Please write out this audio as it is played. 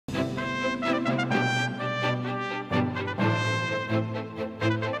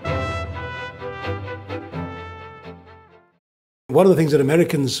One of the things that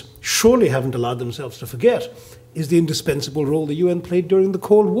Americans surely haven't allowed themselves to forget is the indispensable role the UN played during the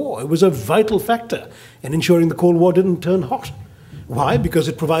Cold War. It was a vital factor in ensuring the Cold War didn't turn hot. Why? Because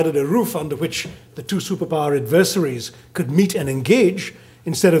it provided a roof under which the two superpower adversaries could meet and engage.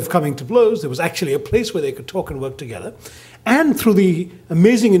 Instead of coming to blows, there was actually a place where they could talk and work together. And through the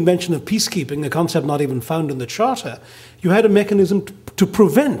amazing invention of peacekeeping, a concept not even found in the Charter, you had a mechanism to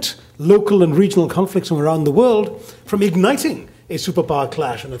prevent local and regional conflicts from around the world from igniting a superpower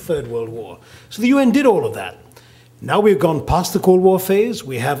clash and a third world war. So the UN did all of that. Now we've gone past the Cold War phase.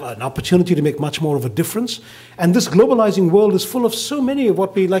 We have an opportunity to make much more of a difference. And this globalizing world is full of so many of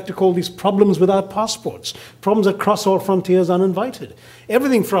what we like to call these problems without passports, problems that cross all frontiers uninvited.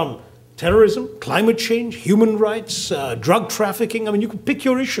 Everything from terrorism, climate change, human rights, drug trafficking. I mean, you can pick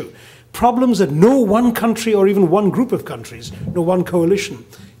your issue. Problems that no one country or even one group of countries, no one coalition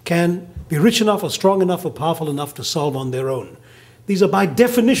can be rich enough or strong enough or powerful enough to solve on their own. These are by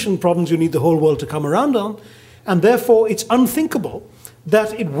definition problems you need the whole world to come around on. And therefore, it's unthinkable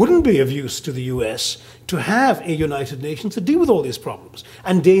that it wouldn't be of use to the US to have a United Nations to deal with all these problems.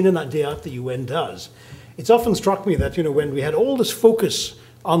 And day in and day out, the UN does. It's often struck me that, when we had all this focus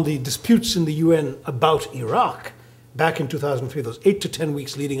on the disputes in the UN about Iraq back in 2003, those 8 to 10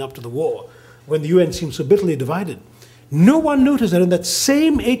 weeks leading up to the war, when the UN seemed so bitterly divided, no one noticed that in that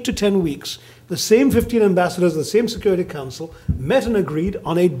same 8 to 10 weeks, the same 15 ambassadors of the same Security Council met and agreed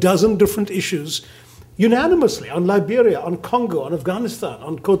on a dozen different issues unanimously on Liberia, on Congo, on Afghanistan,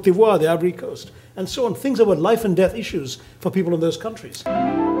 on Cote d'Ivoire, the Ivory Coast, and so on. Things that were life and death issues for people in those countries.